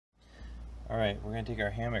Alright, we're going to take our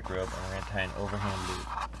hammock rope and we're going to tie an overhand loop.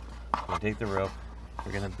 So we're going to take the rope,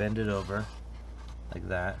 we're going to bend it over like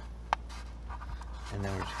that, and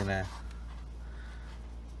then we're just going to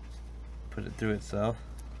put it through itself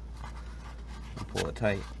and pull it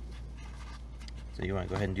tight. So you want to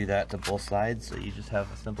go ahead and do that to both sides, so you just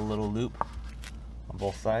have a simple little loop on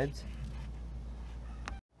both sides.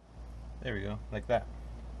 There we go, like that.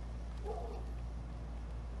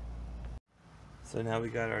 So now we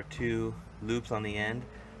got our two loops on the end.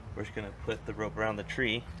 We're just going to put the rope around the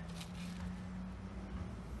tree,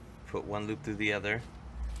 put one loop through the other,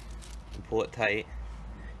 and pull it tight.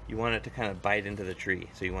 You want it to kind of bite into the tree,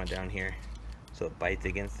 so you want it down here so it bites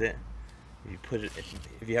against it. If you put it,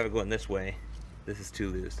 if you have it going this way, this is too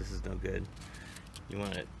loose, this is no good. You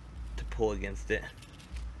want it to pull against it,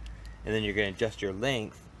 and then you're going to adjust your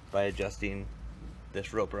length by adjusting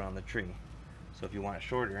this rope around the tree. So if you want it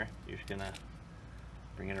shorter, you're just going to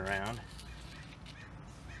bring it around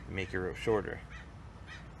and make your rope shorter.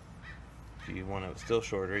 If you want it still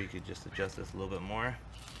shorter, you could just adjust this a little bit more.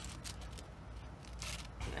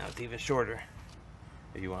 Now it's even shorter.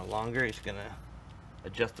 If you want it longer, you're just going to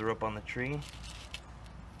adjust the rope on the tree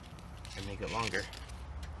and make it longer.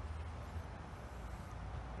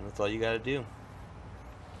 And that's all you got to do.